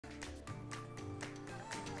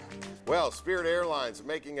Well, Spirit Airlines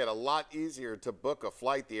making it a lot easier to book a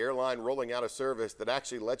flight. The airline rolling out a service that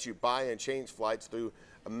actually lets you buy and change flights through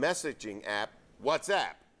a messaging app,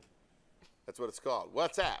 WhatsApp. That's what it's called,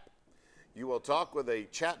 WhatsApp. You will talk with a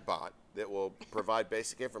chatbot that will provide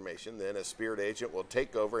basic information. Then a Spirit agent will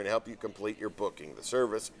take over and help you complete your booking. The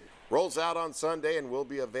service rolls out on Sunday and will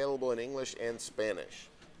be available in English and Spanish.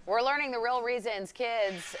 We're learning the real reasons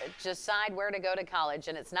kids decide where to go to college,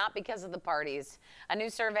 and it's not because of the parties. A new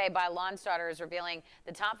survey by Lansdaughter is revealing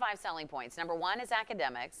the top 5 selling points. Number 1 is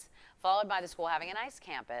academics, followed by the school having a nice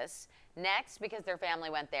campus. Next, because their family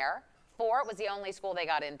went there. 4, it was the only school they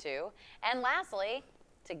got into. And lastly,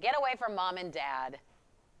 to get away from mom and dad.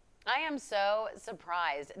 I am so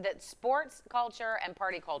surprised that sports culture and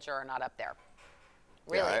party culture are not up there.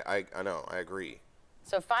 Really? Yeah, I know. I agree.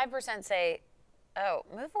 So 5% say, oh,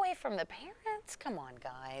 move away from the parents? Come on,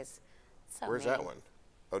 guys. So Where's mean. that one?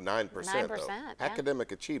 Oh, 9%. 9%, though. yeah.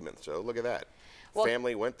 Academic achievement, so look at that. Well,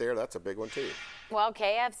 Family went there, that's a big one too. Well,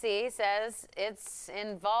 KFC says it's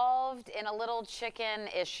involved in a little chicken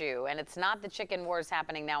issue, and it's not the chicken wars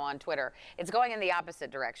happening now on Twitter. It's going in the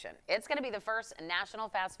opposite direction. It's going to be the first national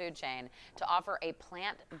fast food chain to offer a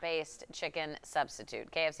plant-based chicken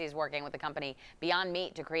substitute. KFC is working with the company Beyond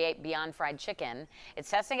Meat to create Beyond Fried Chicken.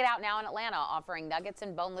 It's testing it out now in Atlanta, offering nuggets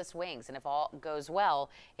and boneless wings, and if all goes well,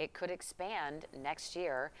 it could expand next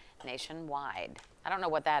year nationwide. I don't know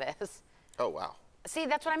what that is. Oh, wow. See,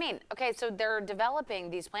 that's what I mean. Okay, so they're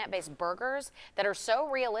developing these plant-based burgers that are so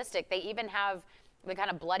realistic. They even have the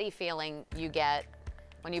kind of bloody feeling you get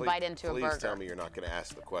when you bite into a burger. Please tell me you're not going to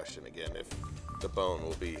ask the question again if the bone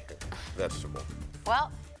will be vegetable.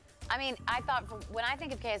 Well, I mean, when I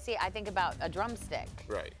think of KFC, I think about a drumstick.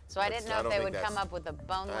 Right. So I didn't know if they would come up with a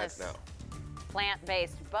boneless,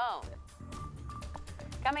 plant-based bone.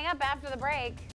 Coming up after the break.